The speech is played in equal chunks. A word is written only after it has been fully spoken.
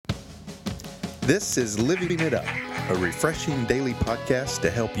This is Living It Up, a refreshing daily podcast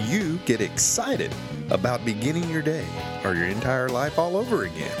to help you get excited about beginning your day or your entire life all over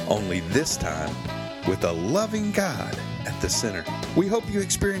again. Only this time with a loving God at the center. We hope you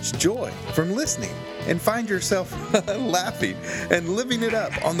experience joy from listening and find yourself laughing and living it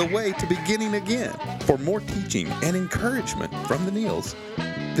up on the way to beginning again. For more teaching and encouragement from the Neils,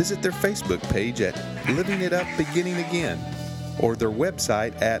 visit their Facebook page at Living It Up Beginning Again or their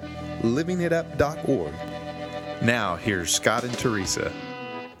website at livingitup.org. Now, here's Scott and Teresa.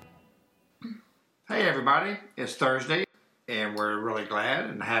 Hey everybody, it's Thursday, and we're really glad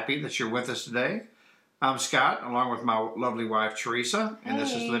and happy that you're with us today. I'm Scott, along with my lovely wife Teresa, and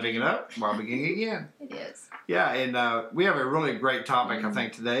This is Living It Up while beginning again. It is. Yeah, and we have a really great topic, I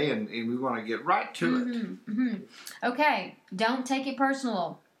think, today, and we want to get right to it. Okay, don't take it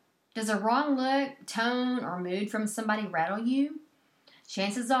personal. Does a wrong look, tone, or mood from somebody rattle you?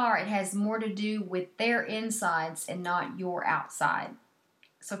 Chances are it has more to do with their insides and not your outside.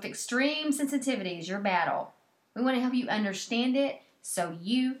 So if extreme sensitivity is your battle, we want to help you understand it so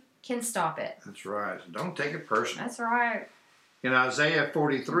you can stop it. That's right. Don't take it personal. That's right. In Isaiah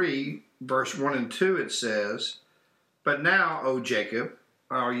 43, verse 1 and 2, it says, "But now, O Jacob,"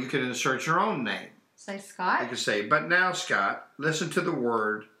 or you can insert your own name. Say Scott. You can say, "But now, Scott, listen to the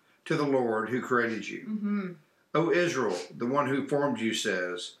word to the Lord who created you." O Israel, the one who formed you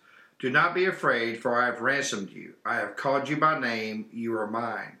says, "Do not be afraid, for I have ransomed you. I have called you by name. You are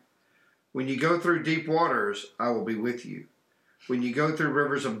mine. When you go through deep waters, I will be with you. When you go through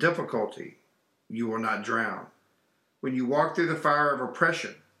rivers of difficulty, you will not drown. When you walk through the fire of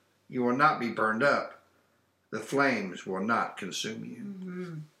oppression, you will not be burned up. The flames will not consume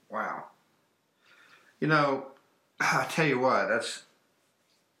you." Wow. You know, I tell you what,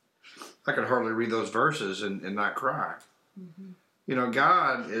 I could hardly read those verses and not cry. You know,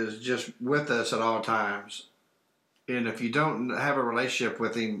 God is just with us at all times. And if you don't have a relationship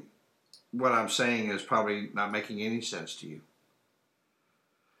with Him, what I'm saying is probably not making any sense to you.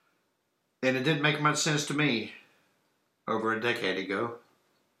 And it didn't make much sense to me over a decade ago.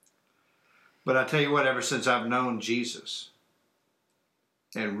 But I tell you what, ever since I've known Jesus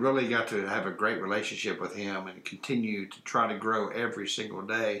and really got to have a great relationship with Him and continue to try to grow every single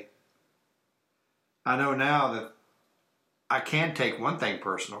day, I know now that I can take one thing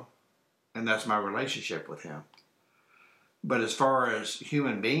personal, and that's my relationship with Him. But as far as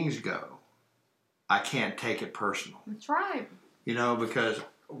human beings go, I can't take it personal. That's right. You know, because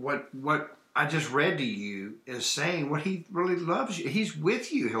what I just read to you is saying what He really loves you. He's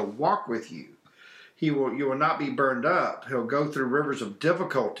with you. He'll walk with you. You will not be burned up. He'll go through rivers of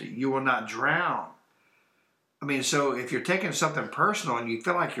difficulty. You will not drown. I mean, so if you're taking something personal and you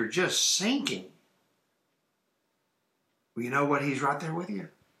feel like you're just sinking, well, you know what? He's right there with you.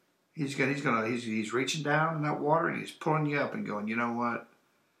 He's reaching down in that water and He's pulling you up and going, "You know what?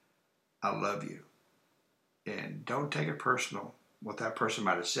 I love you." And don't take it personal. What that person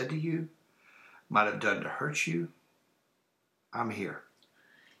might have said to you, might have done to hurt you. I'm here.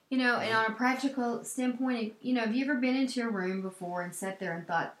 You know, and on a practical standpoint, you know, have you ever been into a room before and sat there and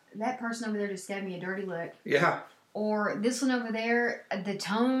thought, that person over there just gave me a dirty look? Yeah. Or this one over there, the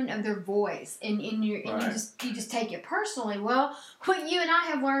tone of their voice, and you just take it personally. Well, what you and I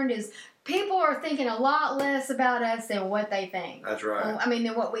have learned is people are thinking a lot less about us than what they think. That's right. Well, I mean,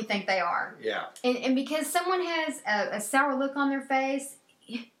 than what we think they are. Yeah. And because someone has a sour look on their face,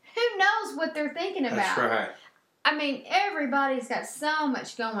 who knows what they're thinking about? That's right. I mean, everybody's got so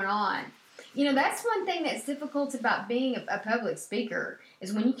much going on. You know, that's one thing that's difficult about being a public speaker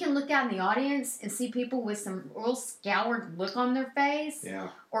is when you can look out in the audience and see people with some real scoured look on their face. Yeah.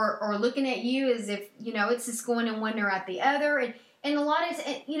 Or looking at you as if, you know, it's just going in one or out the other. And a lot of,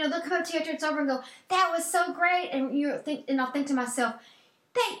 you know, they'll come up to you after it's over and go, "That was so great." And I'll think to myself,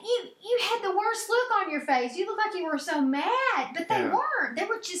 that you had the worst look on your face. You look like you were so mad. But they weren't. They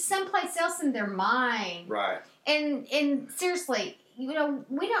were just someplace else in their mind. Right. And seriously, you know,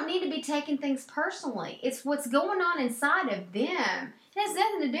 we don't need to be taking things personally. It's what's going on inside of them. It has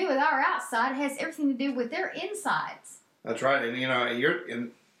nothing to do with our outside. It has everything to do with their insides. That's right. And, you know,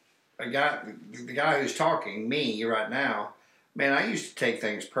 the guy who's talking, me right now, man, I used to take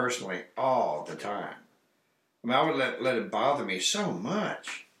things personally all the time. I mean, I would let it bother me so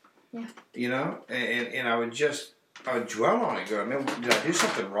much. Yeah. You know, and I would dwell on it. Go, man, did I do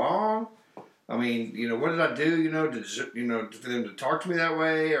something wrong? I mean, you know, what did I do? You know, for them to talk to me that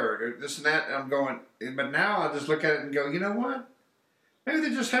way or this and that. And I'm going, but now I just look at it and go, you know what? Maybe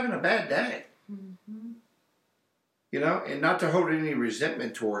they're just having a bad day. You know, and not to hold any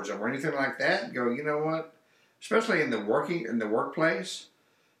resentment towards them or anything like that. And go, you know what? Especially in the workplace.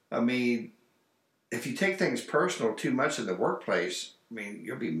 I mean, if you take things personal too much in the workplace, I mean,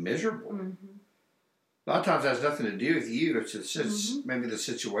 you'll be miserable. Mm-hmm. A lot of times that has nothing to do with you. It's just maybe the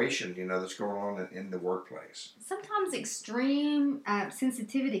situation, that's going on in the workplace. Sometimes extreme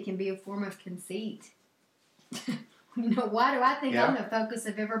sensitivity can be a form of conceit. Why do I think I'm the focus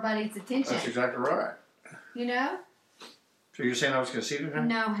of everybody's attention? That's exactly right. So you're saying I was conceited, huh?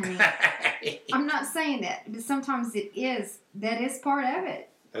 No, honey. I'm not saying that, but sometimes that is part of it.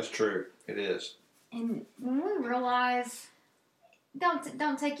 That's true. It is. And when we realize,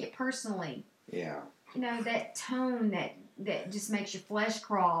 don't take it personally. Yeah. That tone that just makes your flesh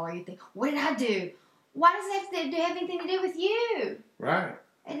crawl, or you think, what did I do? Why does it have anything to do with you? Right.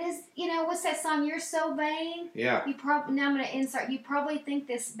 It is, what's that song? You're so vain. Yeah. Now I'm going to insert. You probably think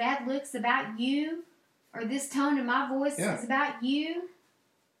this bad look's about you, or this tone in my voice is about you.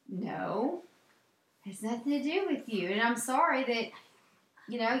 No, it has nothing to do with you. And I'm sorry that,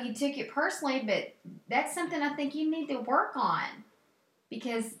 you took it personally, but that's something I think you need to work on,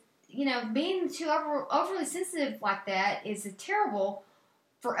 because being too overly sensitive like that is terrible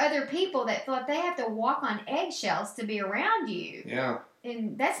for other people that feel like they have to walk on eggshells to be around you. Yeah.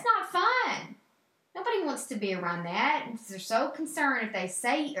 And that's not fun. Nobody wants to be around that. They're so concerned if they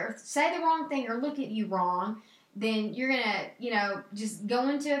say the wrong thing or look at you wrong, then you're going to, just go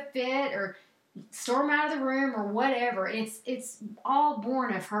into a fit or storm out of the room or whatever. It's all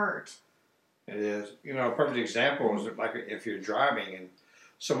born of hurt. It is. A perfect example is like if you're driving and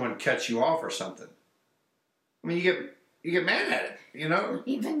someone cuts you off or something. I mean, you get mad at it,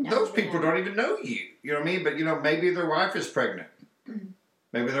 Even those people don't even know you. You know what I mean? But, maybe their wife is pregnant.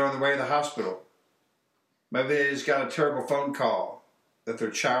 Maybe they're on the way to the hospital. Maybe they just got a terrible phone call that their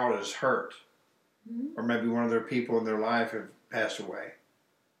child is hurt. Mm-hmm. Or maybe one of their people in their life have passed away.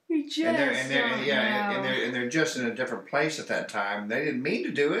 You just and they're just in a different place at that time. They didn't mean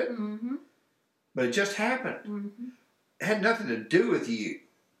to do it. Mm-hmm. But it just happened. Mm-hmm. It had nothing to do with you.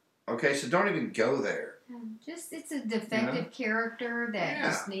 Okay, so don't even go there. It's a defective character that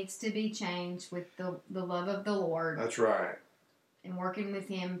just needs to be changed with the love of the Lord. That's right. And working with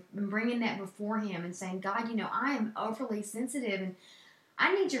Him and bringing that before Him and saying, God, I am overly sensitive and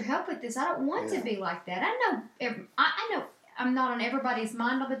I need your help with this. I don't want to be like that. I know I'm not on everybody's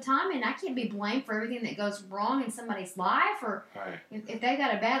mind all the time, and I can't be blamed for everything that goes wrong in somebody's life, or if they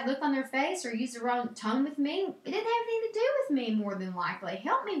got a bad look on their face or use the wrong tone with me. It didn't have anything to do with me, more than likely.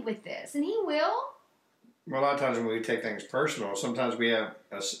 Help me with this, and He will. Well, a lot of times when we take things personal, sometimes we have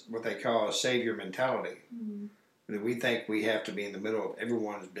what they call a savior mentality. Mm-hmm. That we think we have to be in the middle of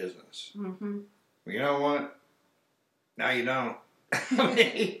everyone's business. Mm-hmm. Well, you know what? No, you don't.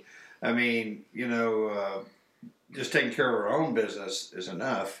 I mean, just taking care of our own business is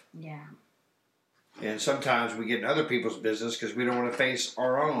enough. Yeah. And sometimes we get in other people's business because we don't want to face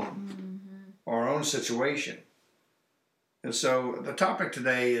our own situation. And so the topic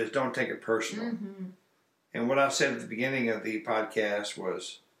today is don't take it personal. Mm-hmm. And what I said at the beginning of the podcast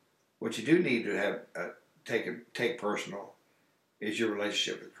was, what you do need to have take personal is your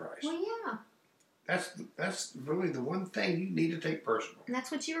relationship with Christ. Well, yeah. That's really the one thing you need to take personal. And that's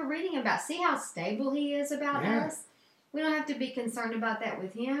what you were reading about. See how stable He is about us? We don't have to be concerned about that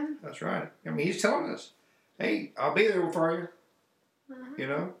with Him. That's right. I mean, He's telling us, hey, I'll be there for you.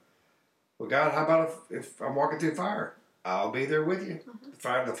 Uh-huh. Well, God, how about if I'm walking through fire? I'll be there with you.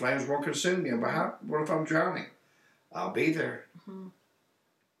 Uh-huh. The flames won't consume you. But what if I'm drowning? I'll be there. Uh-huh.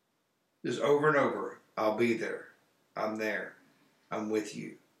 Just over and over. I'll be there. I'm there. I'm with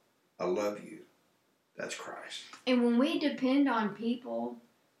you. I love you. That's Christ. And when we depend on people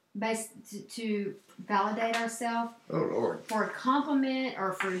to validate ourselves, oh Lord, for a compliment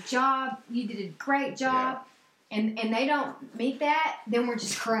or for a job, you did a great job, and they don't meet that, then we're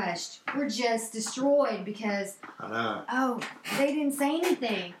just crushed. We're just destroyed because they didn't say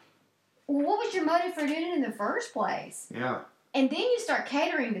anything. Well, what was your motive for doing it in the first place? Yeah. And then you start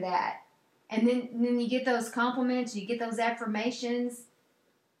catering to that. And then you get those compliments, you get those affirmations,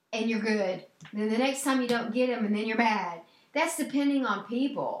 and you're good. Then the next time you don't get them, and then you're mad. That's depending on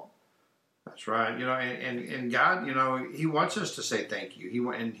people. That's right. And God, He wants us to say thank you. He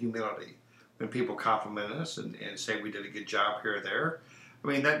in humility. When people compliment us and say we did a good job here or there. I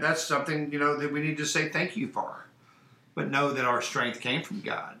mean, that's something, that we need to say thank you for. But know that our strength came from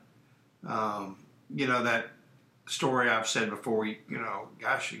God. That story I've said before, a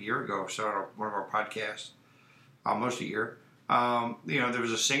year ago, started one of our podcasts, almost a year. There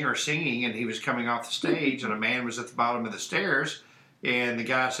was a singer singing, and he was coming off the stage, and a man was at the bottom of the stairs, and the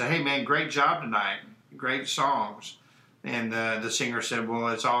guy said, "Hey, man, great job tonight, great songs." And the singer said, "Well,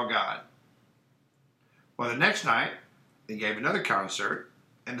 it's all God." Well, the next night, he gave another concert,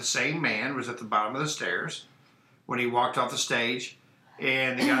 and the same man was at the bottom of the stairs when he walked off the stage.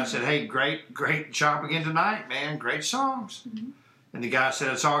 And the guy said, "Hey, great job again tonight, man. Great songs." Mm-hmm. And the guy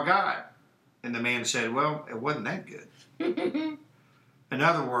said, "It's all God." And the man said, "Well, it wasn't that good." In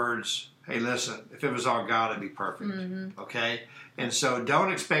other words, hey, listen, if it was all God, it'd be perfect. Mm-hmm. Okay? And so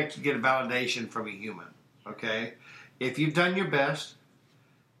don't expect to get a validation from a human. Okay? If you've done your best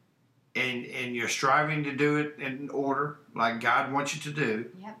and you're striving to do it in order, like God wants you to do,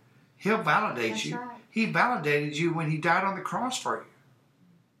 yep. He'll validate That's you. Right. He validated you when He died on the cross for you.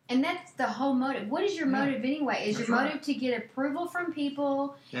 And that's the whole motive. What is your motive anyway? Is That's your motive right. to get approval from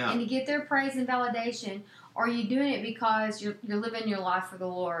people and to get their praise and validation? Or are you doing it because you're living your life for the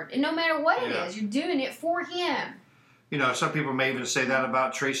Lord? And no matter what it is, you're doing it for Him. You know, some people may even say that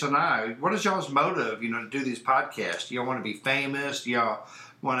about Teresa and I. What is y'all's motive, to do these podcasts? Do y'all want to be famous? Do y'all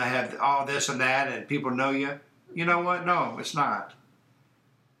want to have all this and that and people know you? You know what? No, it's not.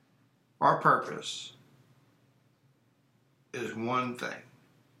 Our purpose is one thing.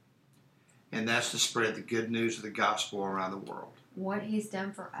 And that's to spread the good news of the gospel around the world. What He's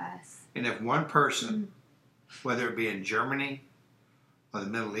done for us. And if one person, whether it be in Germany or the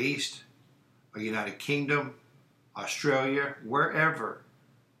Middle East or United Kingdom, Australia, wherever,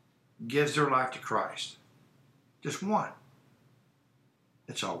 gives their life to Christ, just one,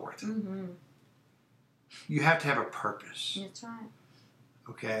 it's all worth it. Mm-hmm. You have to have a purpose. That's right.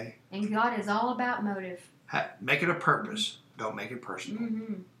 Okay? And God is all about motive. Make it a purpose. Don't make it personal.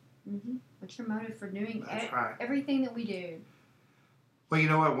 Mm-hmm. Mm-hmm. What's your motive for doing right. everything that we do? Well, you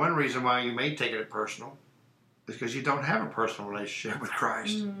know what? One reason why you may take it personal is because you don't have a personal relationship with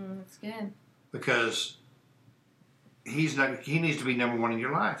Christ. That's good. Because He needs to be number one in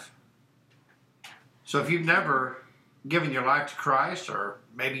your life. So if you've never given your life to Christ, or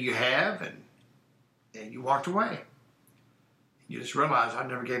maybe you have and you walked away, you just realize, I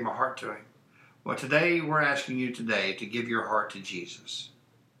never gave my heart to Him. Well, today we're asking you today to give your heart to Jesus.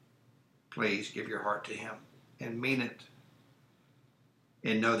 Please give your heart to Him and mean it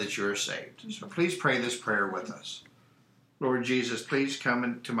and know that you're saved. So please pray this prayer with us. Lord Jesus, please come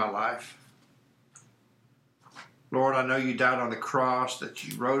into my life. Lord, I know You died on the cross, that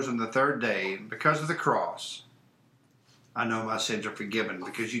You rose on the third day, and because of the cross, I know my sins are forgiven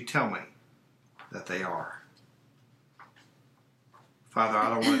because You tell me that they are. Father, I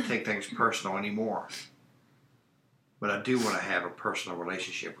don't want to take things personal anymore, but I do want to have a personal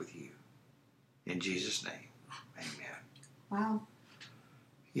relationship with You. In Jesus' name, amen. Wow.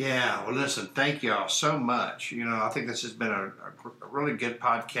 Yeah, well, listen, thank y'all so much. I think this has been a really good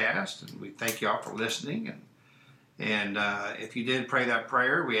podcast, and we thank y'all for listening. And if you did pray that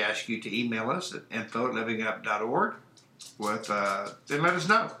prayer, we ask you to email us at info@livingup.org and let us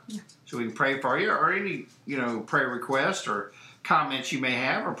know, so we can pray for you, or any prayer requests or comments you may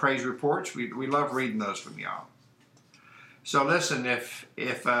have, or praise reports. We love reading those from y'all. So listen, if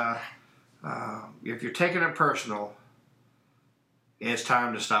you're taking it personal, it's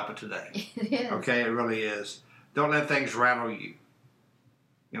time to stop it today. It is. Okay, it really is. Don't let things rattle you.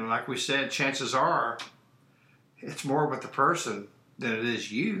 Like we said, chances are it's more with the person than it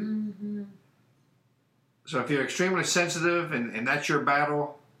is you. Mm-hmm. So if you're extremely sensitive and that's your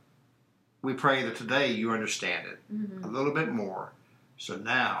battle, we pray that today you understand it a little bit more. So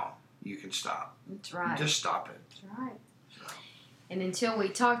now you can stop. That's right. Just stop it. That's right. And until we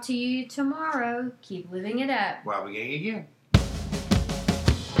talk to you tomorrow, keep living it up. While we gang again.